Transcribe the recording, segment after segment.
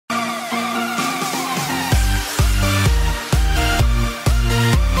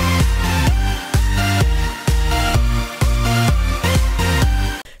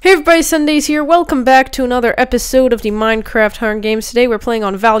Hey everybody, Sundaze here. Welcome back to another episode of the Minecraft Hunger Games. Today we're playing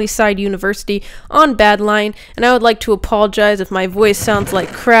on Valleyside University on Badline, and I would like to apologize if my voice sounds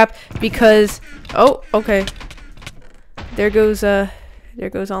like crap because okay. There goes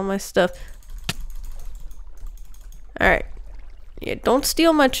all my stuff. Alright. Yeah, don't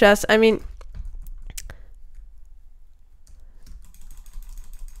steal my chest. I mean,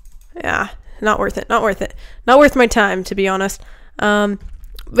 yeah, not worth it. Not worth it. Not worth my time, to be honest.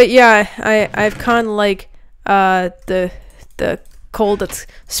 But yeah, I've kind of like the cold that's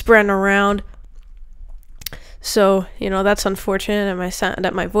spreading around. So, you know, that's unfortunate, and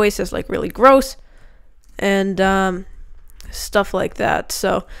that my voice is like really gross and stuff like that.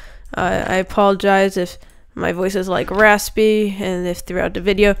 So, I apologize if my voice is like raspy and if throughout the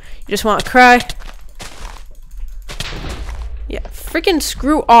video you just want to cry. Yeah, freaking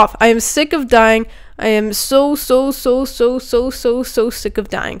screw off. I am sick of dying. I am so sick of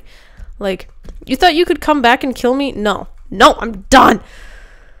dying. Like, you thought you could come back and kill me? No, I'm done.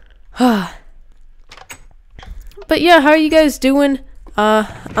 But yeah, how are you guys doing?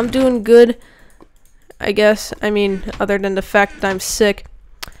 I'm doing good, I guess. I mean, other than the fact that I'm sick.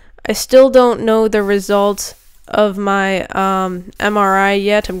 I still don't know the results of my MRI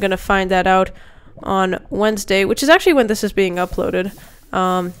yet. I'm gonna find that out on Wednesday, which is actually when this is being uploaded.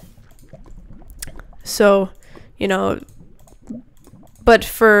 So, you know, but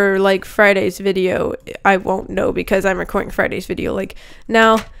for like Friday's video, I won't know because I'm recording Friday's video like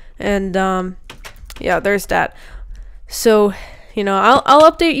now, and yeah, there's that. So, you know,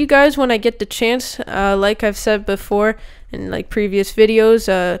 I'll update you guys when I get the chance. Like I've said before in like previous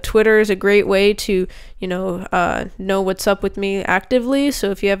videos, Twitter is a great way to, you know what's up with me actively.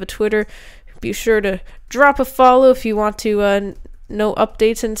 So if you have a Twitter, be sure to drop a follow if you want to know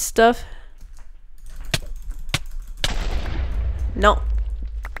updates and stuff. No.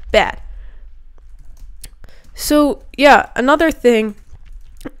 Bad. So, yeah, another thing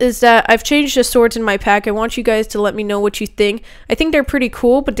is that I've changed the swords in my pack. I want you guys to let me know what you think. I think they're pretty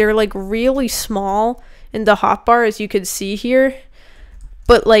cool, but they're like really small in the hotbar, as you can see here.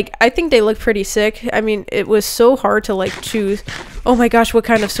 But like, I think they look pretty sick. I mean, it was so hard to like choose. Oh my gosh, what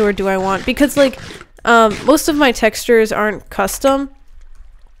kind of sword do I want? Because like, most of my textures aren't custom.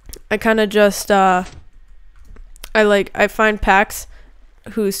 I kind of just, I find packs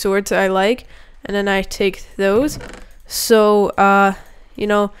whose swords I like, and then I take those. So, you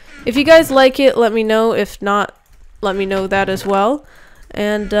know, if you guys like it, let me know. If not, let me know that as well.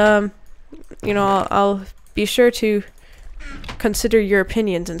 And, you know, I'll be sure to consider your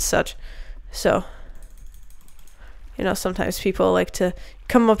opinions and such. So, you know, sometimes people like to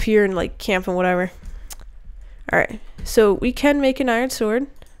come up here and like camp and whatever. Alright, so we can make an iron sword.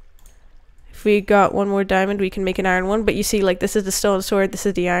 If we got one more diamond, we can make an iron one. But you see, like, this is the stone sword, this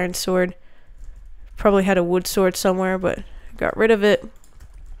is the iron sword. Probably had a wood sword somewhere, but got rid of it.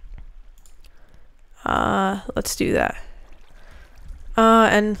 Let's do that.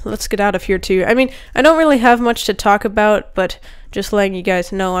 And let's get out of here too. I mean, I don't really have much to talk about, but just letting you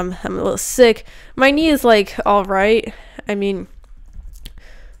guys know I'm a little sick. My knee is like alright. I mean,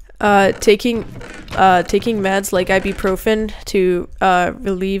 taking meds like ibuprofen to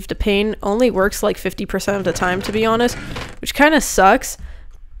relieve the pain only works like 50% of the time, to be honest, which kind of sucks.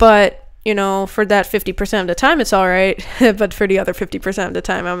 But you know, for that 50% of the time, it's all right. But for the other 50% of the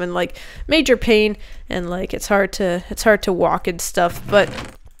time, I'm in like major pain, and like it's hard to walk and stuff. But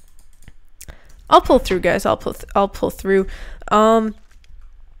I'll pull through, guys. I'll pull through. But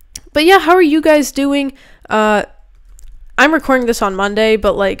yeah, how are you guys doing? I'm recording this on Monday,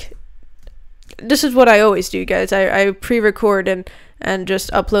 but like, this is what I always do, guys. I pre-record and just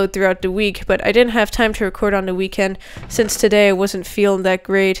upload throughout the week. But I didn't have time to record on the weekend since today I wasn't feeling that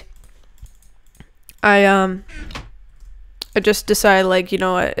great. I just decided, like, you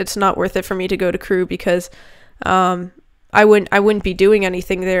know, it's not worth it for me to go to crew because I wouldn't be doing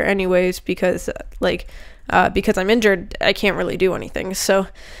anything there anyways because because I'm injured, I can't really do anything. So,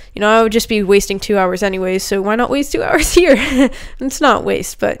 you know, I would just be wasting 2 hours anyways, so why not waste 2 hours here? It's not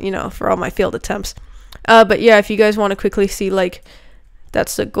waste, but, you know, for all my failed attempts. But yeah, if you guys want to quickly see, like,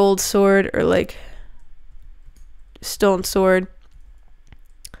 that's the gold sword or, like, stone sword.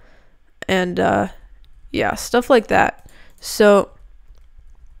 And, yeah, stuff like that. So,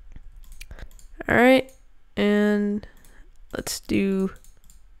 alright, and let's do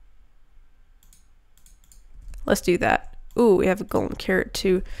that. Ooh, we have a golden carrot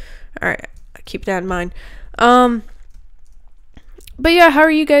too. Alright, keep that in mind. But yeah, how are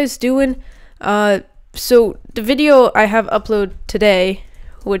you guys doing? So the video I have uploaded today,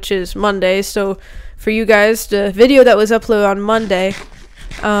 which is Monday, so for you guys, the video that was uploaded on Monday,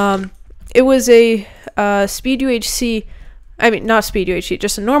 It was a speed UHC, I mean not speed UHC,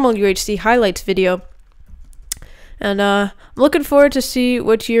 just a normal UHC highlights video. And I'm looking forward to see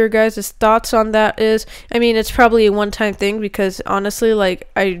what your guys' thoughts on that is. I mean, it's probably a one-time thing because honestly, like,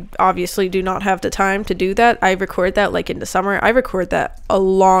 I obviously do not have the time to do that. I record that like in the summer. I record that a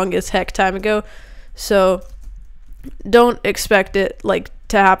long as heck time ago. So don't expect it like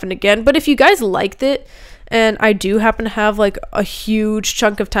to happen again. But if you guys liked it, and I do happen to have like a huge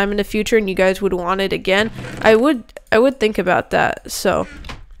chunk of time in the future and you guys would want it again, I would think about that. So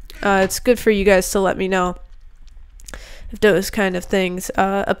it's good for you guys to let me know if those kind of things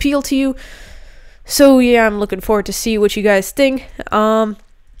appeal to you. So yeah, I'm looking forward to see what you guys think.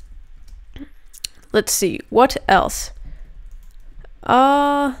 Let's see, what else?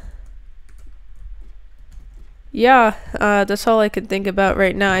 Yeah, that's all I can think about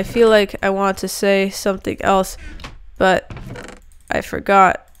right now. I feel like I want to say something else, but I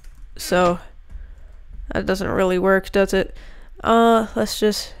forgot. So that doesn't really work, does it? Let's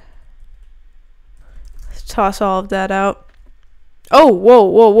just toss all of that out. Oh, whoa,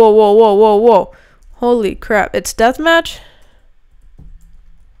 whoa, whoa, whoa, whoa, whoa, whoa. Holy crap, it's deathmatch?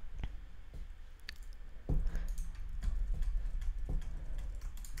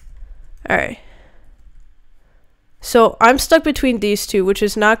 Alright. So, I'm stuck between these two, which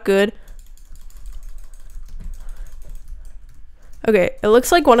is not good. Okay, it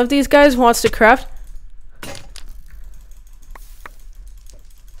looks like one of these guys wants to craft.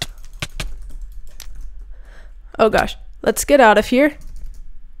 Oh gosh, let's get out of here.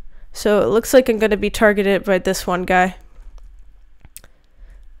 So it looks like I'm gonna be targeted by this one guy.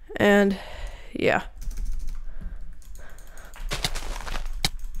 And yeah.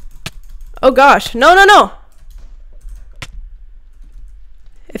 Oh gosh, no, no, no!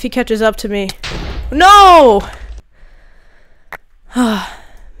 If he catches up to me. No!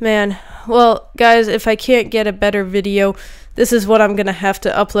 Man. Well, guys, if I can't get a better video, this is what I'm gonna have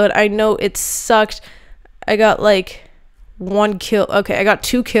to upload. I know it sucked. I got like 1 kill. Okay, I got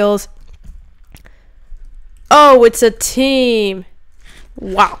 2 kills. Oh, it's a team.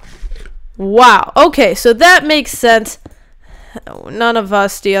 Wow. Wow. Okay, so that makes sense. None of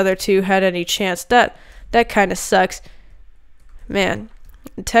us, the other two, had any chance. That kind of sucks. Man,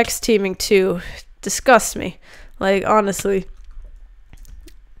 text teaming too disgusts me. Like, honestly.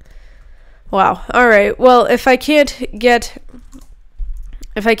 Wow. All right. Well, if I can't get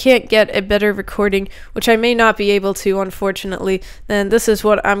a better recording, which I may not be able to, unfortunately, then this is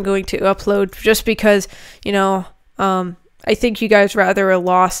what I'm going to upload, just because, you know, I think you guys rather a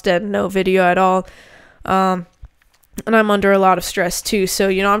loss than no video at all. And I'm under a lot of stress too, so,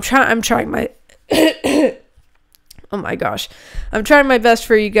 you know, I'm trying my oh my gosh, I'm trying my best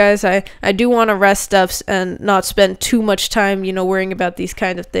for you guys. I do want to rest up and not spend too much time, you know, worrying about these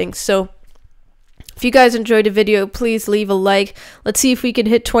kind of things. So if you guys enjoyed the video, please leave a like. Let's see if we can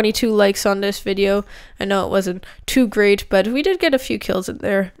hit 22 likes on this video. I know it wasn't too great, but we did get a few kills in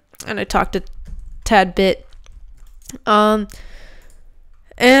there, and I talked a tad bit. And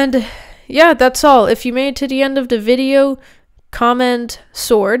yeah, that's all. If you made it to the end of the video, comment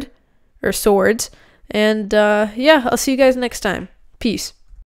sword or swords, and yeah, I'll see you guys next time. Peace.